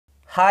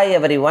Hi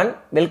everyone,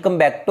 welcome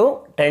back to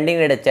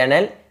Trendingrider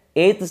channel.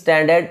 8th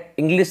standard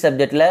English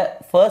subject la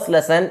first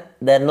lesson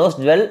the nose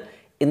dwell.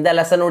 இந்த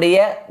lesson உடைய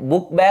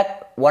book back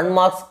 1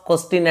 marks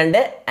question and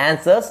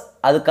answers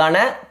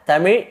அதுக்கான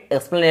Tamil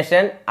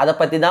explanation அத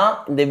பத்தி தான்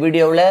இந்த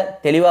வீடியோல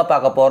தெளிவா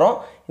பார்க்க போறோம்.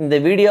 இந்த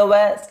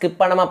வீடியோவை skip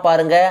பண்ணாம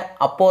பாருங்க.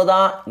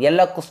 அப்போதான்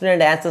எல்லா question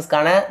and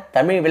answersக்கான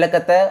தமிழ்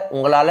விளக்கத்தை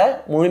உங்களால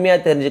முழுமையா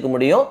தெரிஞ்சுக்க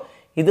முடியும்.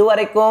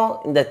 இதுவரைக்கும்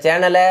இந்த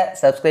சேனலை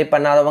சப்ஸ்கிரைப்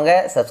பண்ணாதவங்க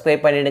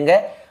சப்ஸ்கிரைப் பண்ணிடுங்க.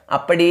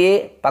 அப்படியே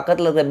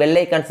பக்கத்துல இருக்க பெல்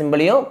ஐகான்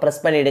சிம்பலையும்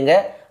பிரஸ் பண்ணிடுங்க.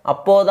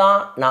 அப்போதான்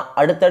நான்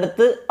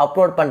அடுத்தடுத்து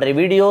அப்லோட் பண்ற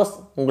வீடியோஸ்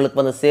உங்களுக்கு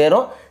வந்து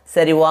சேரும்.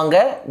 சரி வாங்க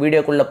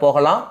வீடியோக்குள்ள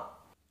போகலாம்.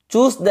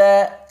 Choose the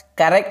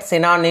correct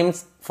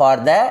synonyms for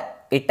the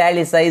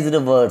italicized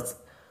words.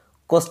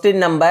 Question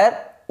number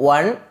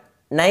 1.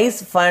 Nice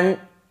fun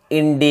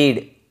indeed.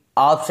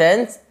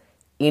 Options: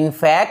 in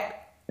fact,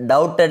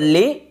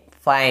 doubtedly,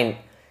 fine.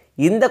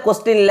 இந்த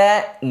क्वेश्चनல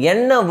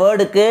என்ன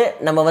வேர்டுக்கு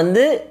நம்ம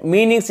வந்து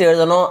மீனிங்ஸ்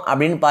எழுதணும்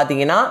அப்படினு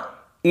பாத்தீங்கன்னா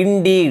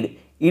indeed.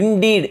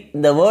 indeed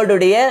இந்த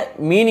வேர்டுடைய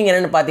மீனிங்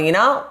என்னன்னு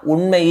பாத்தீங்கன்னா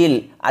உண்மையில்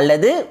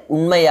அல்லது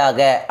உண்மையாக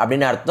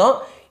அப்படின அர்த்தம்.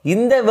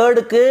 இந்த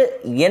வேர்டுக்கு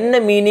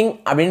என்ன மீனிங்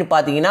அப்படினு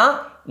பாத்தீங்கன்னா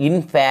in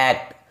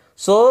fact.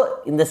 சோ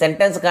இந்த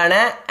சென்டென்ஸ்க்கான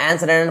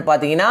ஆன்சர் என்னன்னு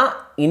பாத்தீங்கன்னா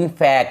in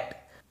fact.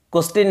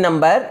 Question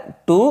number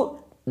 2.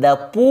 The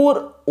poor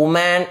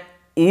woman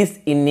is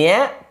in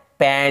a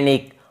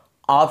panic.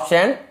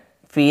 Option: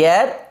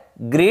 fear,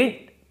 greed,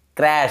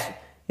 crash.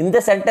 இந்த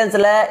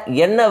சென்டென்ஸ்ல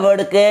என்ன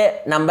வேர்டுக்கு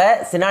நம்ம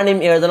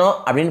சினானிம் எழுதணும்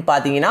அப்படினு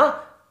பாத்தீங்கன்னா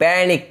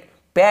panic.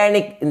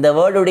 panic இந்த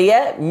வேர்டுடைய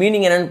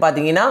மீனிங் என்னன்னு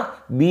பாத்தீங்கன்னா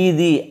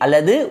பீதி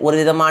அல்லது ஒரு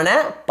விதமான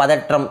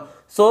பதற்றம்.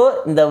 சோ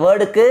இந்த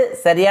வேர்டுக்கு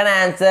சரியான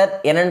ஆன்சர்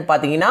என்னன்னு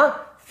பாத்தீங்கன்னா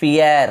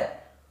fear.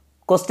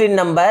 Question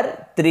number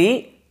 3.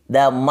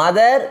 The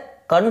mother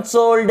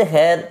consoled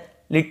her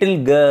little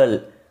girl.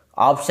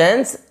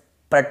 Options: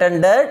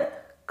 pretended,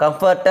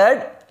 comforted,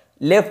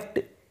 left.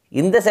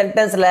 இந்த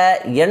சென்டென்ஸ்ல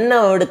என்ன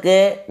வேர்டுக்கு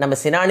நம்ம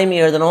சினானிம்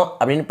எழுதணும்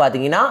அப்படினு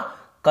பாத்தீங்கன்னா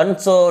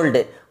consoled.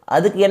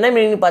 அதுக்கு என்ன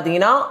மீனிங்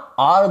பாத்தீங்கன்னா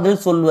ஆறுதல்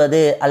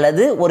சொல்வது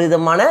அல்லது ஒரு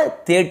விதமான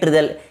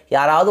தேற்றுதல்.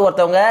 யாராவது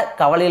ஒருத்தவங்க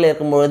கவலையில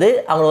இருக்கும்போது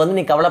அவங்க வந்து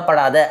நீ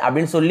கவலைப்படாத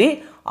அப்படினு சொல்லி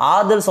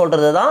ஆறுதல்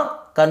சொல்றது தான்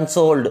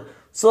consoled.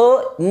 சோ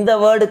இந்த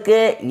வேர்டுக்கு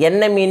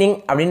என்ன மீனிங்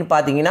அப்படினு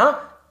பாத்தீங்கன்னா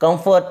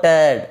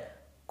comforted.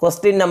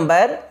 Question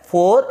number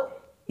 4.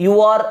 You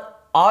are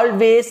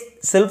always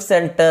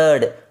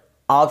self-centered.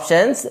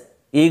 Options: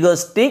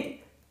 egoistic,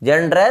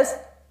 generous,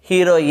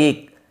 heroic.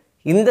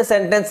 இந்த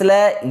சென்டென்ஸ்ல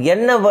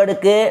என்ன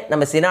வேர்டுக்கு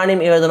நம்ம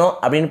சினானிம் எழுதணும்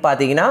அப்படினு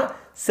பாத்தீங்கன்னா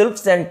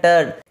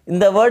self-centered.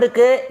 இந்த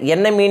வேர்டுக்கு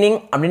என்ன மீனிங்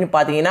அப்படினு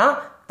பாத்தீங்கன்னா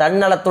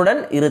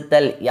தன்னலத்துடன்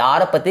இருத்தல்.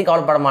 யாரை பத்தி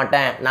கவலைப்பட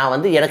மாட்டேன், நான்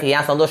வந்து எனக்கு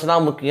என் சந்தோஷம்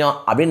தான் முக்கியம்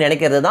அப்படின்னு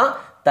நினைக்கிறது தான்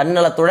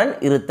தன்னலத்துடன்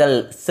இருத்தல்,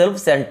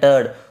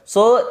 self-centered.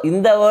 சோ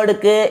இந்த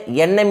வேர்டுக்கு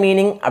என்ன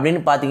மீனிங்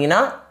அப்படினு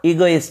பாத்தீங்கன்னா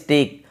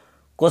egoistic.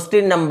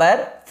 Question number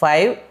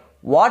 5.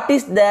 What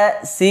is the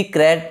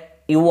secret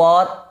you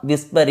are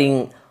whispering?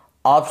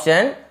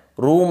 Option: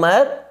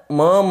 rumor,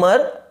 murmur,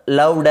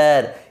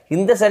 louder.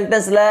 இந்த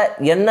சென்டென்ஸ்ல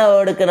என்ன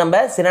வேர்டுக்கு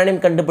நம்ம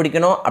சினானிம்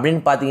கண்டுபிடிக்கணும்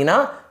அப்படினு பாத்தீங்கன்னா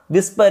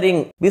whispering.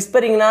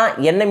 whisperingனா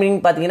என்ன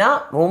மீனிங் பாத்தீங்கன்னா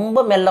ரொம்ப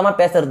மெல்லமா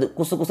பேசுறது,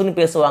 குசு குசுன்னு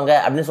பேசுவாங்க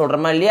அப்படின்னு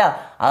சொல்றோமா இல்லையா,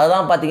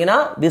 அதுதான் பாத்தீங்கன்னா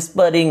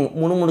whispering,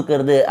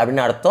 முணுமுணுக்கிறது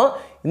அப்படின்னு அர்த்தம்.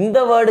 இந்த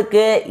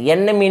வேர்டுக்கு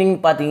என்ன மீனிங்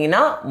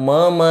பாத்தீங்கன்னா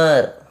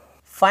murmur.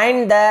 Find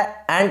the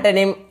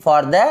antonym for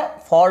the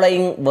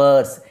following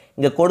words.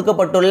 இங்க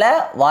கொடுக்கப்பட்டுள்ள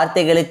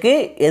வார்த்தைகளுக்கு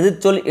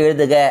எதிர்ச்சொல்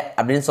எழுதுக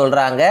அப்படின்னு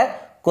சொல்றாங்க.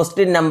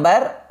 Question number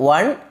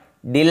 1.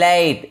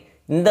 Delight.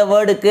 இந்த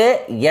வேர்டுக்கு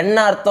என்ன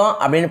அர்த்தம்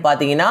அப்படின்னு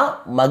பாத்தீங்கன்னா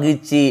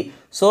மகிழ்ச்சி.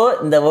 சோ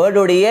இந்த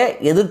வேர்டுடைய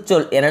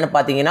எதிர்ச்சொல் என்னன்னு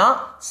பாத்தீங்கன்னா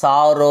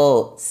sorrow,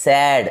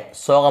 sad,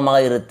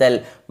 சோகமாக இருத்தல்.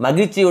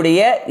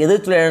 மகிழ்ச்சியுடைய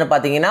எதிர்ச்சொல் என்னன்னு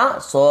பாத்தீங்கன்னா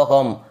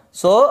சோகம்.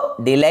 So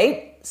delight,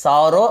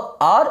 sorrow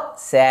or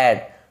sad.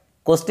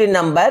 Question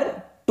number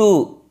 2.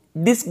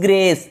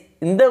 Disgrace.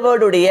 இந்த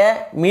வேர்டுடைய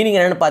மீனிங்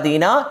என்னன்னு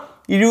பாத்தீங்கன்னா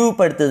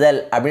இழிவுபடுத்துதல்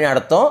அப்படின்னு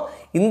அர்த்தம்.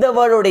 இந்த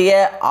வேர்டுடைய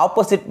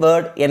ஆப்போசிட்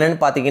வேர்ட் என்னன்னு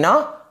பாத்தீங்கன்னா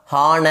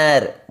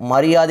ஹானர்,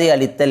 மரியாதை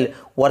அளித்தல்.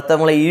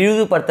 ஒருத்தவங்களை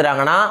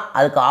இழிவுபடுத்துறாங்கன்னா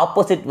அதுக்கு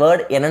ஆப்போசிட்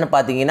வேர்ட் என்னன்னு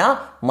பாத்தீங்கன்னா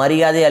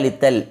மரியாதை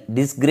அளித்தல்,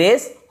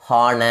 disgrace,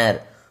 honour.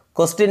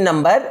 Question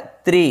number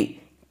 3.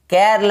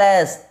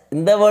 Careless.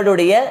 இந்த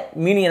வேர்டுடைய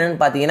மீனிங்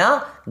என்னன்னு பாத்தீங்கன்னா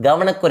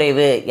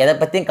கவனக்குறைவு, எதை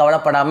பத்தியும்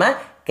கவலைப்படாம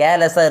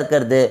கேர்லெஸ்ஸா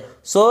இருக்கிறது.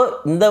 சோ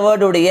இந்த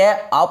வேர்டுடைய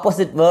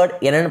ஆப்போசிட் வேர்ட்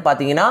என்னன்னு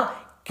பாத்தீங்கன்னா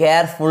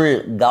கேர்ஃபுல்,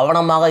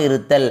 கவனமாக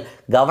இருத்தல்,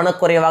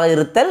 கவனக்குறைவாக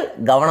இருத்தல்,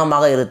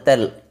 கவனமாக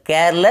இருத்தல்.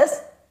 Careless,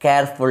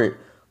 careful.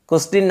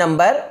 Question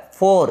number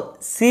 4.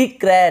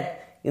 Secret.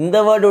 இந்த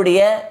வேர்டுடைய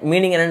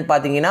மீனிங் என்னன்னு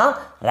பாத்தீங்கன்னா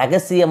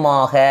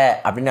ரகசியமாக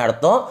அப்படின்னு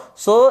அர்த்தம்.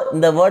 சோ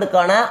இந்த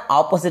வேர்டுக்கான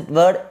ஆப்போசிட்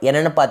வேர்ட்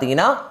என்னன்னு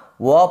பாத்தீங்கன்னா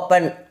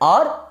ஓப்பன்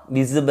ஆர்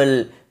விசிபிள்,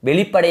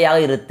 வெளிப்படையாக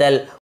இருத்தல்.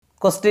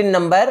 Question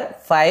number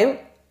 5.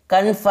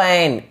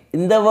 கன்ஃபைன்.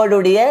 இந்த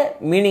வேர்டுடைய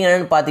மீனிங்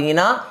என்னன்னு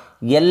பாத்தீங்கன்னா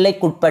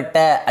எல்லைக்குட்பட்ட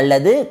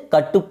அல்லது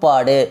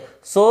கட்டுப்பாடு.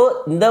 சோ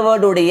இந்த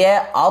வேர்டுடைய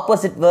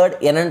ஆப்போசிட் வேர்ட்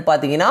என்னன்னு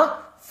பாத்தீங்கன்னா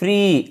ஃப்ரீ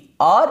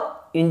ஆர்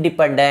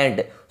இண்டிபெண்டன்ட்,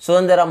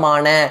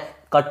 சுதந்திரமான,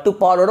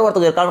 கட்டுப்பாடோடு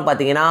ஒருத்தர் இருக்கான்னு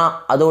பார்த்தீங்கன்னா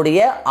அதோடைய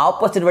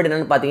ஆப்போசிட் வேர்டு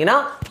என்னன்னு பார்த்தீங்கன்னா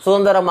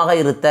சுதந்திரமாக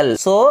இருத்தல்.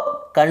 ஸோ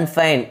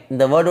கன்ஃபைன்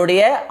இந்த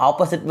வேர்டுடைய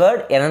ஆப்போசிட்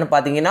வேர்டு என்னன்னு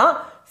பார்த்தீங்கன்னா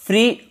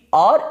free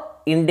R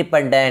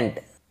independent.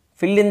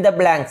 fill in the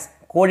blanks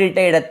கோடிட்ட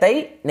இடத்தை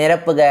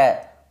நிரப்புக.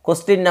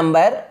 Question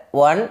number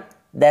 1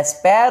 the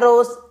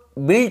sparrows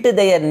built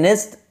their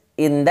nest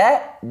in the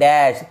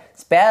dash.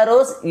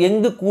 sparrows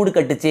எங்கு கூடு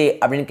கட்டுச்சு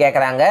அப்படின்னு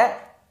கேட்குறாங்க.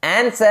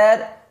 Answer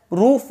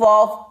roof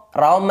of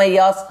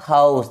ராமையா's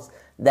house.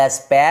 the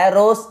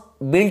sparrows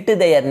built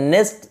their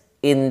nest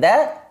in the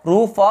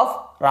roof of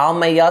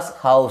ராமையா's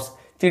house.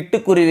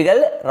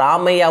 சிட்டுக்குருவிகள்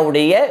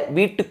ராமையாவுடைய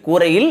வீட்டு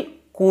கூரையில்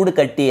கூடு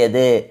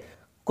கட்டியது.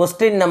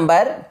 Question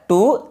number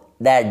 2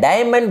 the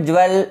diamond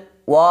jewel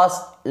was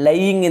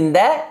lying in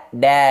the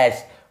dash.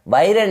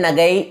 வைர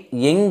நகை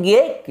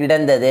எங்கே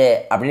கிடந்தது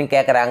அப்படின்னு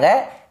கேட்குறாங்க.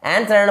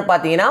 ஆன்சர் என்னன்னு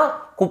பார்த்தீங்கன்னா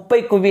குப்பை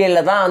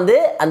குவியலில் தான் வந்து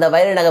அந்த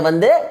வைர நகை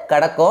வந்து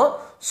கிடக்கும்.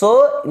 ஸோ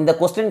இந்த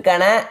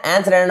கொஸ்டினுக்கான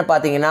ஆன்சர் என்னன்னு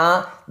பார்த்தீங்கன்னா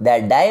த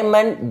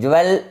diamond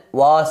jewel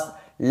was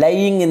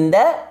lying in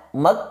the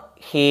mug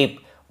heap.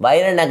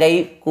 வைர நகை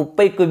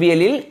குப்பை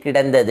குவியலில்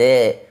கிடந்தது.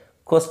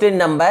 Question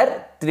number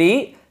 3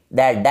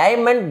 the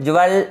diamond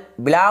jewel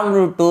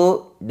belonged to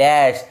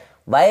dash.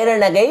 வைர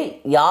நகை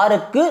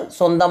யாருக்கு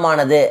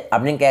சொந்தமானது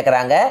அப்படின்னு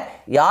கேட்குறாங்க.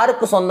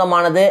 யாருக்கு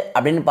சொந்தமானது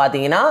அப்படின்னு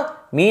பார்த்தீங்கன்னா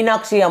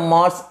மீனாட்சி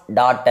அம்மாள்ஸ்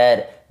டாட்டர்.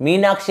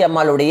 மீனாட்சி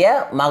அம்மாளுடைய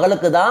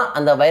மகளுக்கு தான்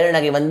அந்த வைர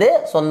நகை வந்து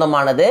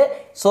சொந்தமானது.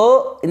 ஸோ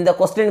இந்த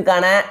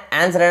கொஸ்டினுக்கான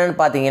ஆன்சர் என்னன்னு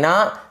பார்த்தீங்கன்னா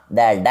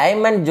த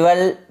diamond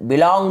jewel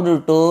belonged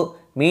to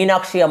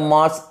Meenakshi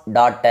Ammal's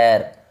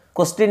daughter.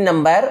 Question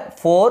number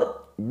 4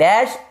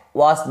 dash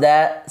was the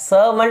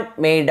servant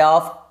made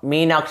of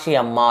Meenakshi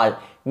அம்மாள்.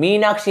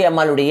 மீனாட்சி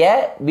அம்மாளுடைய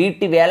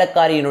வீட்டு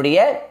வேலைக்காரியினுடைய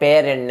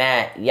பெயர் என்ன,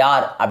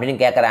 யார் அப்படின்னு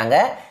கேட்குறாங்க.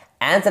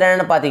 ஆன்சர்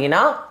என்னன்னு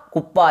பார்த்தீங்கன்னா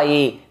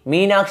குப்பாயி.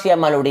 மீனாட்சி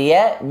அம்மாளுடைய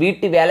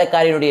வீட்டு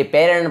வேலைக்காரியினுடைய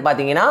பெயர் என்னன்னு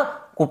பார்த்தீங்கன்னா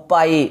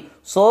குப்பாயி.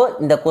 ஸோ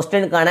இந்த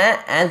கொஸ்டினுக்கான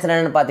ஆன்சர்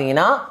என்னன்னு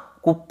பார்த்தீங்கன்னா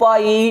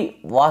Kuppayi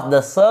was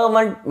the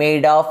servant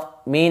made of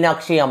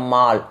Meenakshi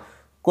Ammal.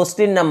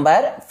 Question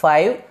number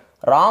 5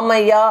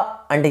 Ramaiah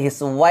and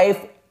his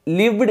wife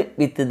lived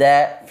with the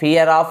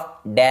fear of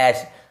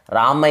dash.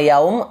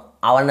 ராமையாவும்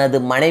அவனது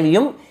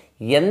மனைவியும்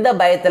எந்த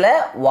பயத்தில்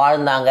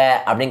வாழ்ந்தாங்க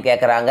அப்படின்னு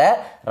கேட்குறாங்க.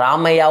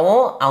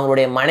 ராமையாவும்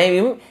அவங்களுடைய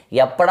மனைவியும்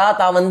எப்படா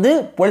தான் வந்து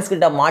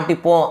போலீஸ்கிட்ட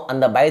மாட்டிப்போம்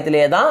அந்த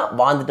பயத்திலே தான்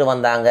வாழ்ந்துட்டு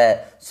வந்தாங்க.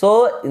 ஸோ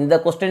இந்த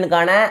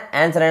கொஸ்டினுக்கான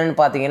ஆன்சர்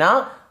என்னன்னு பார்த்தீங்கன்னா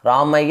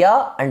Ramaiah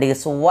and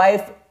his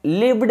wife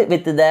lived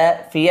with the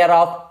fear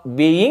of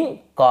being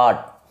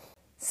God.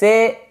 Say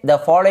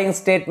the following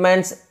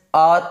statements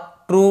are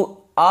true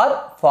or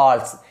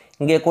false.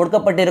 இங்கே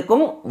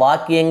கொடுக்கப்பட்டிருக்கும்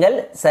வாக்கியங்கள்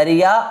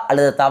சரியா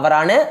அல்லது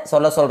தவறான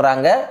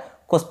சொல்றாங்க.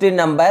 Question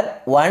number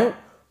 1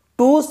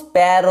 2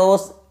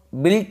 sparrows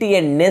built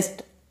a nest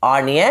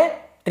on a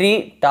tree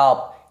top.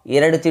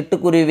 2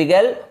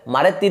 சிட்டுக்குருவிகள்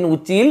மரத்தின்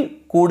உச்சியில்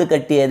கூடு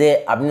கட்டியது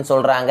அப்படின்னு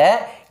சொல்றாங்க.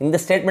 இந்த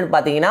ஸ்டேட்மெண்ட்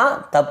பார்த்தீங்கன்னா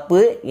தப்பு.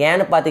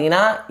 ஏன்னு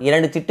பார்த்தீங்கன்னா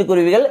 2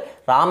 சிட்டுக்குருவிகள்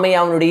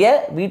ராமையாவுடைய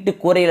வீட்டு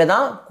கூரையில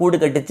தான் கூடு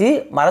கட்டுச்சு,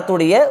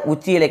 மரத்துடைய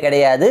உச்சியில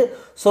கிடையாது.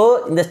 ஸோ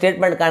இந்த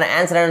ஸ்டேட்மெண்ட்டுக்கான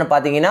ஆன்சர் என்னன்னு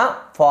பார்த்தீங்கன்னா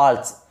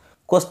falls.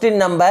 Question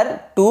number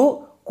 2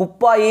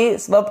 Kuppayi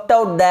swept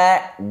out the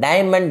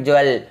diamond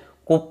jewel.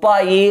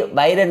 Kuppayi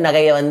வைர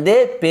நகையை வந்து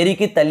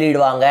பெருக்கி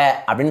தள்ளிடுவாங்க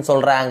அப்படின்னு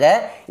சொல்கிறாங்க.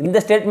 இந்த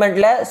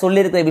ஸ்டேட்மெண்ட்டில்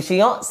சொல்லியிருக்கிற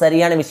விஷயம்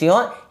சரியான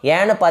விஷயம்.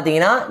 ஏன்னு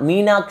பார்த்தீங்கன்னா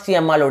மீனாட்சி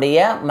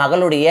அம்மாளுடைய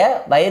மகளுடைய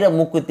வைர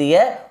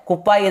மூக்குத்தியை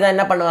குப்பாயி தான்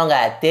என்ன பண்ணுவாங்க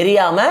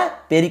தெரியாமல்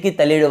பெருக்கி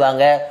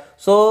தள்ளிடுவாங்க.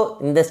 ஸோ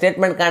இந்த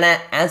ஸ்டேட்மெண்ட்கான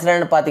ஆன்சர்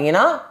என்னன்னு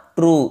பார்த்தீங்கன்னா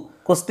true.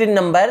 Question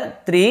number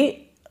 3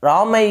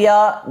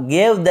 Ramaiah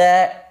gave the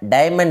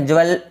diamond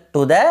jewel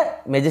to the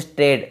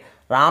magistrate.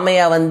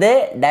 Ramaiah வந்து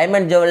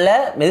டைமண்ட்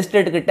ஜுவலில்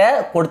மெஜிஸ்ட்ரேட் கிட்ட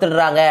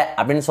கொடுத்துடுறாங்க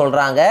அப்படின்னு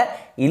சொல்கிறாங்க.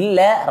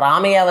 இல்லை,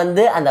 ராமையா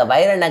வந்து அந்த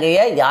வைர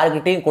நகையை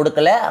யாருக்கிட்டையும்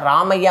கொடுக்கல.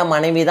 ராமையா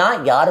மனைவி தான்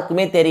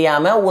யாருக்குமே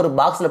தெரியாமல் ஒரு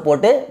பாக்ஸில்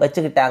போட்டு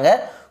வச்சுக்கிட்டாங்க.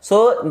 ஸோ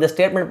இந்த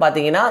ஸ்டேட்மெண்ட்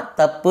பார்த்தீங்கன்னா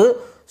தப்பு.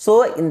 ஸோ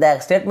இந்த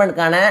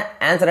ஸ்டேட்மெண்ட்கான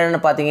ஆன்சர்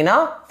என்னன்னு பார்த்தீங்கன்னா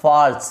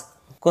falls.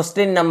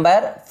 Question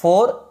number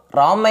 4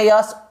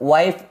 Ramaiah's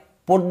wife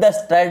put the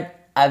stud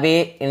away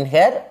in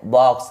her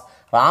box.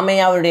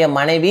 ராமையாவுடைய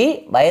மனைவி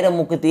வைர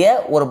மூக்குத்தியை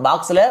ஒரு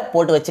பாக்ஸில்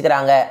போட்டு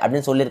வச்சுக்கிறாங்க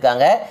அப்படின்னு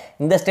சொல்லியிருக்காங்க.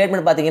 இந்த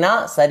ஸ்டேட்மெண்ட் பார்த்தீங்கன்னா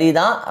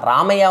சரிதான்.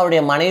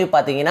 ராமையாவுடைய மனைவி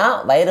பார்த்தீங்கன்னா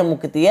வைர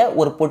மூக்குத்தியை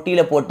ஒரு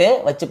பொட்டியில் போட்டு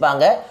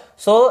வச்சுப்பாங்க.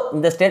 ஸோ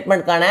இந்த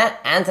ஸ்டேட்மெண்ட்கான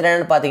ஆன்சர்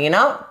என்னன்னு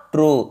பார்த்தீங்கன்னா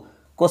true.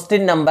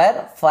 Question number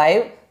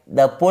 5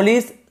 the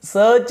police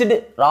searched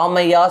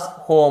Ramaiah's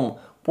home.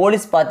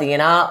 Police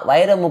பார்த்தீங்கன்னா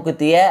வைர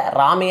மூக்குத்தியை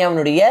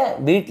ராமையாவினுடைய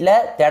வீட்டில்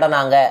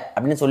தேடினாங்க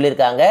அப்படின்னு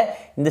சொல்லியிருக்காங்க.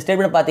 இந்த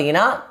ஸ்டேட்மெண்ட்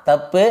பார்த்தீங்கன்னா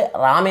தப்பு.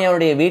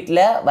 ராமையாவுடைய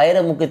வீட்டில் வைர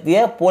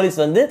மூக்குத்தியை போலீஸ்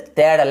வந்து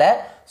தேடலை.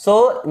 ஸோ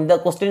இந்த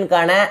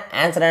கொஸ்டினுக்கான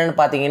ஆன்சர் என்னன்னு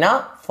பார்த்தீங்கன்னா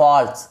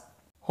falls.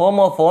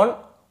 Homophone.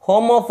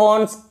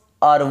 Homophones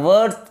R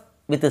words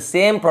with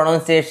same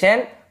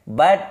pronunciation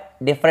but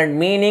different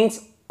meanings,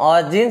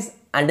 origins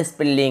and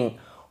spelling.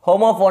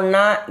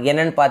 ஹோமோஃபோன்னா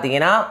என்னன்னு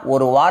பார்த்தீங்கன்னா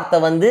ஒரு வார்த்தை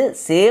வந்து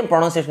சேம்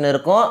ப்ரொனன்சியேஷன்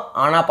இருக்கும்,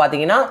 ஆனால்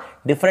பார்த்தீங்கன்னா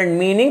different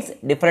meanings,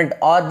 different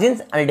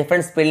origins and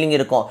different spelling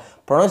இருக்கும்.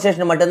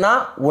 ப்ரொனன்சியேஷன்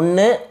மட்டும்தான்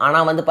ஒன்று,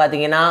 ஆனால் வந்து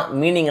பார்த்தீங்கன்னா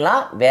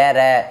மீனிங்லாம்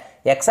வேறு.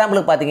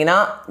 எக்ஸாம்பிளுக்கு பார்த்தீங்கன்னா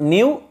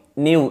நியூ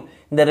நியூ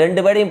இந்த ரெண்டு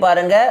வேர்டையும்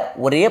பாருங்க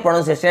ஒரே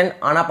ப்ரொனன்சியேஷன்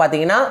ஆனால்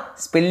பார்த்தீங்கன்னா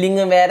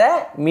ஸ்பெல்லிங்கும் வேற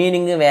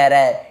மீனிங்கும் வேற.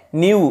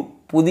 நியூ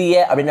புதிய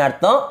அப்படின்னு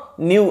அர்த்தம்,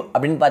 நியூ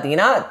அப்படின்னு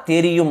பார்த்தீங்கன்னா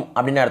தெரியும்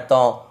அப்படின்னு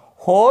அர்த்தம்.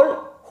 ஹோல்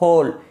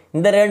ஹோல்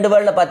இந்த ரெண்டு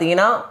வேர்டில்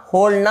பார்த்தீங்கன்னா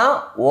ஹோல்னா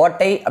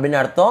ஓட்டை அப்படின்னு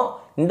அர்த்தம்,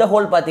 இந்த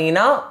ஹோல்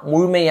பார்த்தீங்கன்னா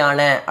முழுமையான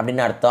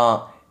அப்படின்னு அர்த்தம்.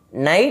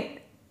 நைட்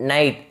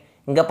நைட்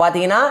இங்கே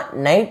பார்த்தீங்கன்னா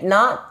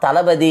நைட்னா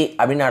தளபதி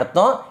அப்படின்னு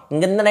அர்த்தம்,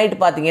 இங்கே இந்த நைட்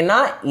பார்த்தீங்கன்னா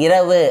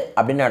இரவு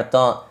அப்படின்னு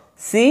அர்த்தம்.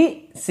 சி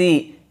சி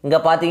இங்கே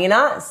பார்த்தீங்கன்னா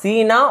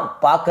சீனா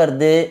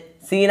பார்க்கறது,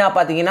 சீனா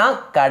பார்த்தீங்கன்னா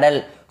கடல்.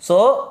 ஸோ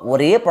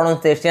ஒரே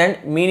ப்ரொனன்சியேஷன்,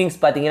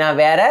 மீனிங்ஸ் பார்த்தீங்கன்னா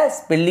வேறு,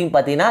 ஸ்பெல்லிங்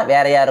பார்த்தீங்கன்னா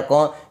வேறையாக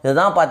இருக்கும்.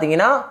 இதுதான்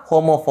பார்த்தீங்கன்னா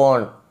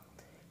homophone.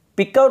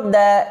 Big out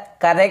the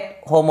correct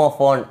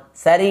homophone,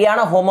 சரியான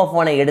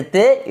ஹோமோஃபோனை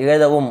எடுத்து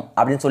எழுதவும்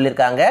அப்படின்னு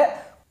சொல்லியிருக்காங்க.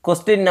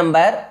 Question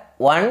number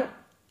 1,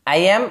 I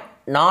am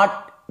not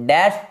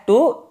dash to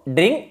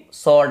drink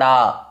soda.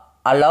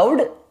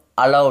 Allowed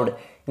allowed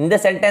இந்த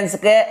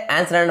சென்டென்ஸுக்கு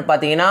ஆன்சர் என்னன்னு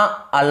பார்த்தீங்கன்னா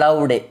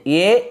allowed,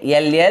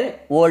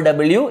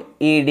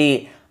 ALLOWED.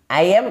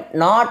 I am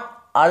not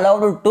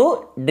allowed to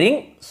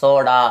drink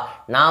soda,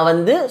 நான்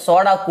வந்து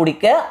சோடா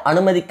குடிக்க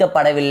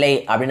அனுமதிக்கப்படவில்லை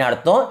அப்படின்னு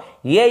அர்த்தம்.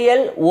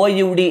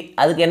 ALOUD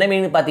அதுக்கு என்ன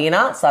மீனிங்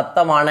பார்த்தீங்கன்னா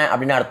சத்தமான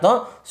அப்படின்னு அர்த்தம்.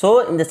 ஸோ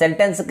இந்த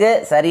சென்டென்ஸுக்கு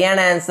சரியான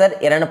ஆன்சர்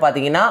என்னன்னு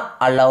பார்த்தீங்கன்னா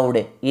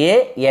allowed,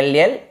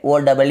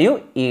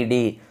 ALLOWED.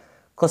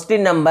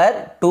 Question number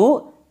 2,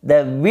 the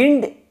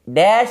wind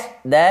dash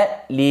the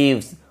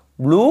leaves.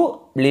 Blue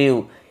blue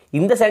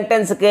இந்த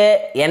சென்டென்ஸுக்கு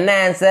என்ன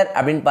ஆன்சர்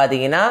அப்படின்னு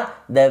பார்த்தீங்கன்னா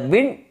the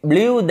wind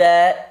blue the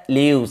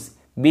leaves,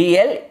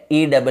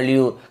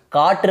 BLEW.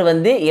 காற்று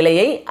வந்து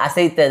இலையை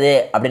அசைத்தது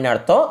அப்படின்னு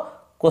அர்த்தம்.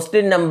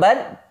 Question number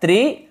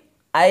 3,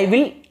 I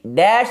will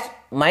dash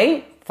my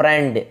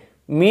friend.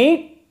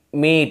 Meet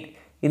meet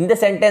இந்த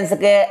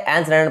சென்டென்ஸுக்கு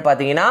ஆன்சர் என்னன்னு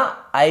பார்த்தீங்கன்னா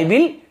I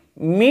will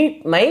meet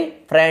my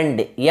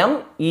friend,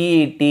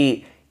 MEET.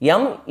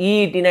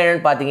 MEETனா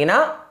என்னன்னு பார்த்தீங்கன்னா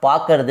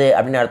பார்க்கறது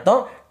அப்படின்னு அர்த்தம்.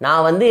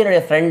 நான் வந்து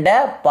என்னுடைய ஃப்ரெண்டை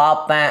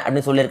பார்ப்பேன்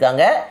அப்படின்னு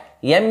சொல்லியிருக்காங்க.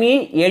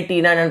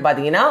 MEATனா என்னன்னு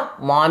பார்த்தீங்கன்னா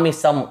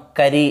மாமிசம்,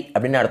 கறி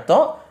அப்படின்னு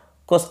அர்த்தம்.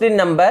 Question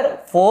number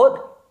 4,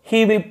 he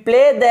will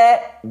play the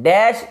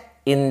dash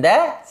in the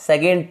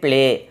second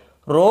play.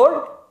 Role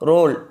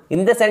role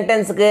இந்த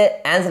சென்டென்ஸுக்கு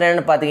ஆன்சர்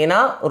என்னன்னு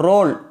பார்த்தீங்கன்னா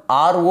role,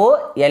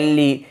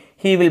 ROLE.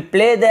 he will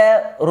play the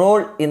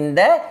role in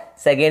the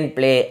second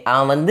play.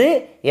 அவன் வந்து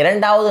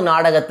இரண்டாவது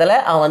நாடகத்தில்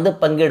அவன் வந்து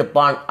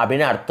பங்கெடுப்பான்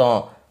அப்படின்னு அர்த்தம்.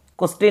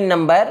 Question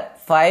number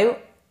 5,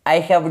 I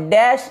have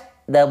dash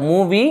the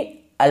movie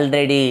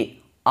already.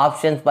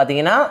 Options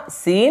பார்த்தீங்கன்னா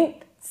சீன்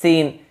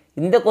சீன்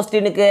இந்த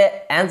கொஸ்டினுக்கு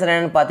ஆன்சர்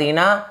என்னன்னு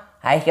பார்த்தீங்கன்னா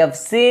I have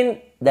seen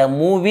the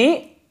movie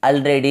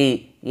already,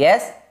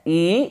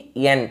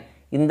 SEN.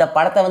 இந்த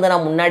படத்தை வந்து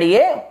நான்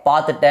முன்னாடியே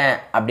பார்த்துட்டேன்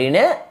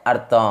அப்படின்னு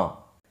அர்த்தம்.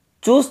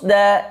 சூஸ் த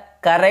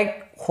கரெக்ட்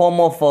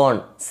ஹோமோஃபோன்,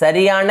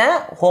 சரியான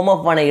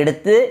ஹோமோஃபோனை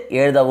எடுத்து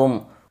எழுதவும்.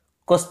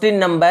 Question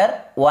number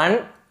 1,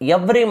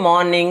 every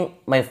morning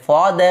my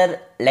father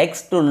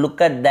likes to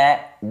look at the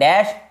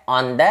dash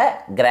on the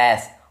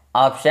cross.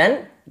 Option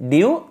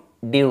due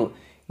due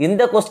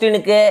இந்த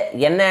கொஸ்டினுக்கு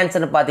என்ன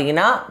ஆன்சர்னு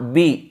பார்த்தீங்கன்னா B,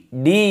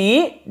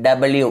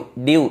 DEW,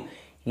 due.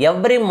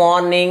 Every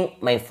morning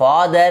my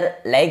father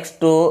likes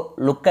to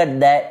look at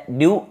the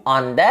due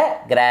on the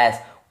cross.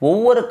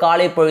 ஒவ்வொரு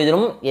காலை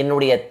பொழுதிலும்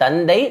என்னுடைய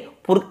தந்தை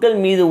புற்கள்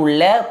மீது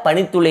உள்ள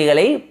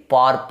பனித்துளிகளை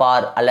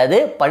பார்ப்பார் அல்லது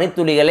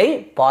பனித்துளிகளை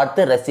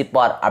பார்த்து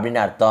ரசிப்பார்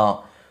அப்படின்னு அர்த்தம்.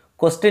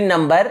 Question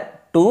number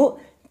 2,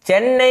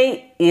 Chennai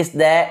is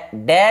the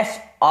dash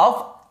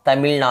of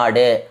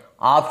Tamil Nadu.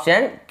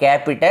 Option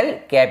capital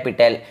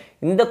capital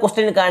இந்த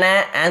கொஸ்டினுக்கான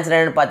ஆன்சர்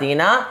என்னன்னு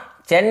பார்த்தீங்கன்னா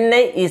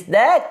Chennai is the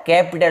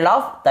capital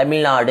of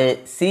Tamil Nadu,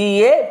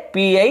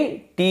 CAPITAL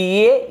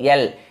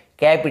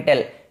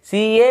capital.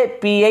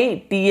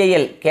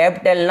 CAPITAL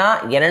கேபிட்டல்னா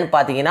என்னன்னு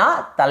பார்த்தீங்கன்னா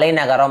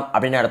தலைநகரம்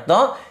அப்படின்னு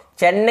அர்த்தம்.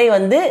 சென்னை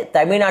வந்து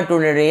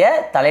தமிழ்நாட்டினுடைய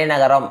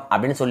தலைநகரம்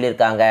அப்படின்னு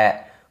சொல்லியிருக்காங்க.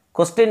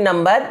 Question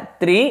number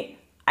 3,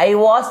 I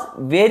was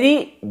very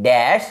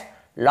dash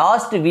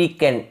last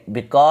weekend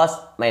because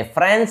my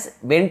friends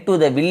went to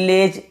the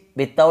village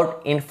without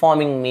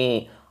informing me.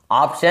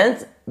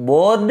 Options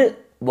board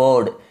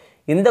board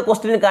இந்த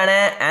கொஸ்டினுக்கான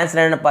ஆன்சர்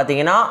என்னன்னு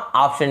பார்த்தீங்கன்னா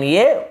option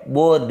A,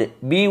 board,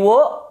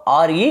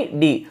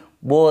 BORED,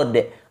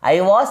 board. I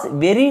was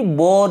very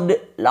board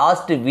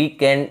last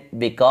weekend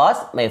because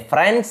my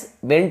friends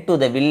went to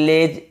the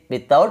village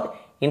without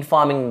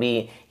informing me.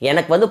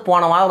 எனக்கு வந்து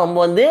போன வாரம் ரொம்ப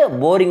வந்து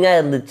போரிங்காக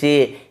இருந்துச்சு.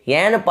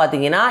 ஏன்னு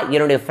பார்த்தீங்கன்னா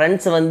என்னுடைய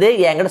ஃப்ரெண்ட்ஸ் வந்து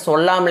என்கிட்ட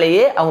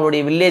சொல்லாமலேயே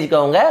அவங்களுடைய வில்லேஜுக்கு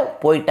அவங்க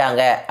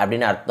போயிட்டாங்க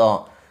அப்படின்னு அர்த்தம்.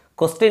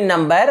 Question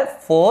number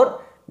 4,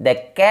 the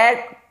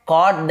gate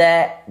God the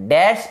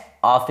dash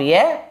of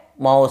a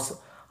mouse.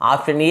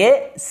 Option A,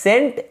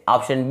 send.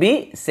 Option B,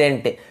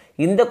 send.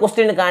 இந்த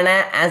கொஸ்டினுக்கான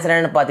ஆன்சர்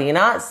என்னன்னு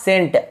பார்த்தீங்கன்னா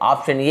சென்ட்,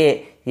 ஆப்ஷன் A,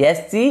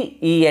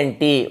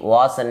 SCENT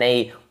வாசனை.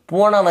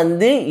 பூனை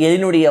வந்து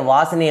எலினுடைய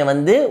வாசனையை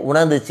வந்து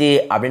உணர்ந்துச்சு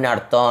அப்படின்னு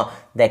அர்த்தம்.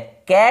 த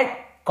gate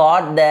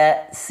God the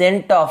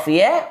send of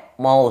a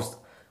mouse.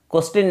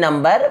 Question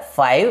number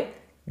 5,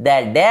 the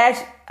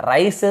dash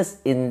rises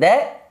in the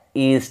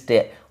east.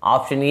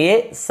 Option A,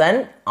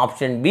 Sun.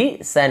 Option B,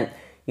 Sun.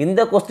 இந்த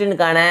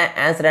கொஸ்டினுக்கான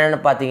ஆன்சர் என்னன்னு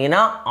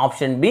பார்த்தீங்கன்னா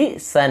ஆப்ஷன் பி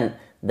சன்.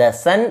 த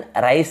சன்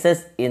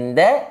ரைசஸ் இன்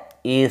த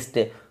ஈஸ்ட்.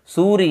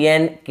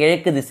 சூரியன்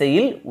கிழக்கு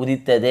திசையில்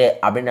உதித்தது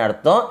அப்படின்னு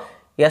அர்த்தம்.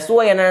 எஸ்ஓ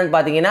என்னன்னு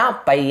பார்த்தீங்கன்னா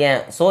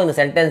பையன். ஸோ இந்த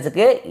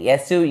சென்டென்ஸுக்கு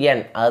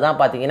எஸ்யூஎன் அதுதான்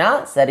பார்த்தீங்கன்னா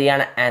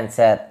சரியான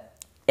answer.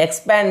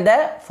 Expand the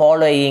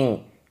following.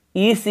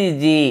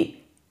 ECG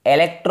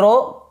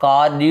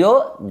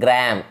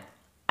electrocardiogram.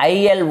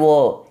 ILO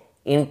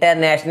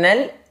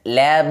international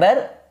labour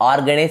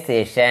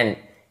organisation.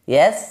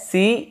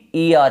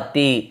 SCERT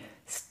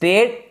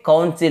state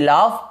council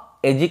of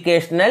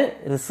educational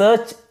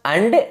research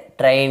and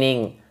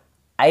training.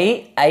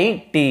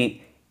 IIT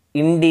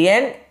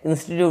Indian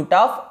institute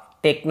of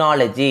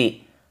technology.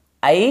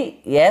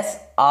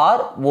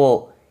 ISRO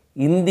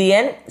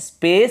Indian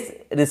space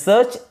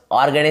research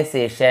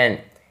organisation.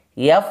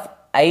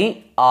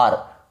 FIR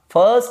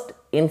first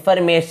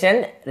information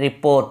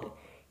report.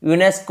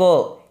 UNESCO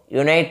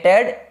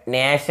United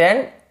nation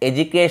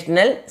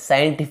educational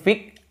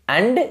scientific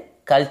and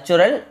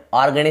cultural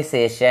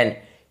organisation.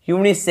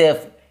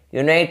 UNICEF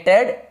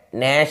United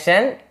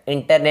nation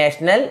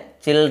international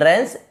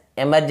children's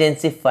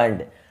emergency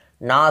fund.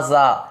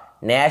 NASA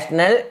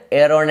national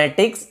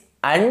aeronautics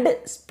and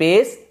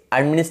space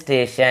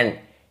administration.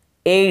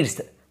 AIDS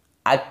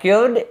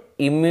acquired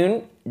immune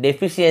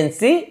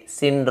deficiency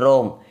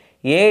syndrome.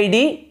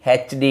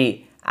 ADHD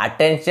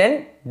attention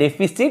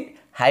deficit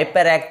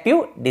ஹைப்பராக்டிவ்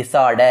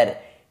disorder.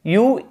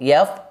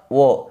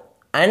 UFO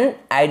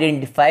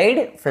unidentified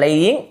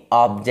flying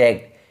object.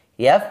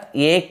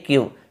 FAQ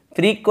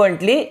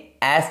frequently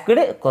asked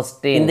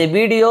question. இந்த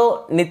video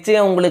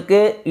நிச்சயம் உங்களுக்கு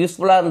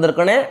யூஸ்ஃபுல்லாக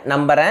இருந்திருக்குன்னு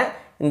நம்புகிறேன்.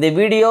 இந்த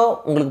video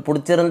உங்களுக்கு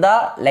பிடிச்சிருந்தா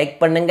like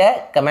பண்ணுங்கள்,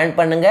 கமெண்ட்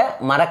பண்ணுங்கள்,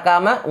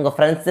 மறக்காமல் உங்கள்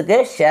ஃப்ரெண்ட்ஸுக்கு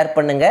ஷேர்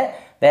பண்ணுங்கள்.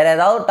 வேறு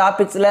ஏதாவது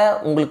டாபிக்ஸில்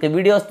உங்களுக்கு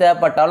வீடியோஸ்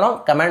தேவைப்பட்டாலும்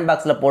கமெண்ட்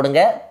பாக்ஸில்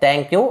போடுங்க.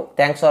 தேங்க்யூ.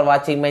 தேங்க்ஸ் ஃபார்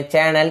வாட்சிங் my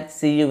channel.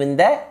 See you in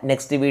the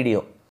next video.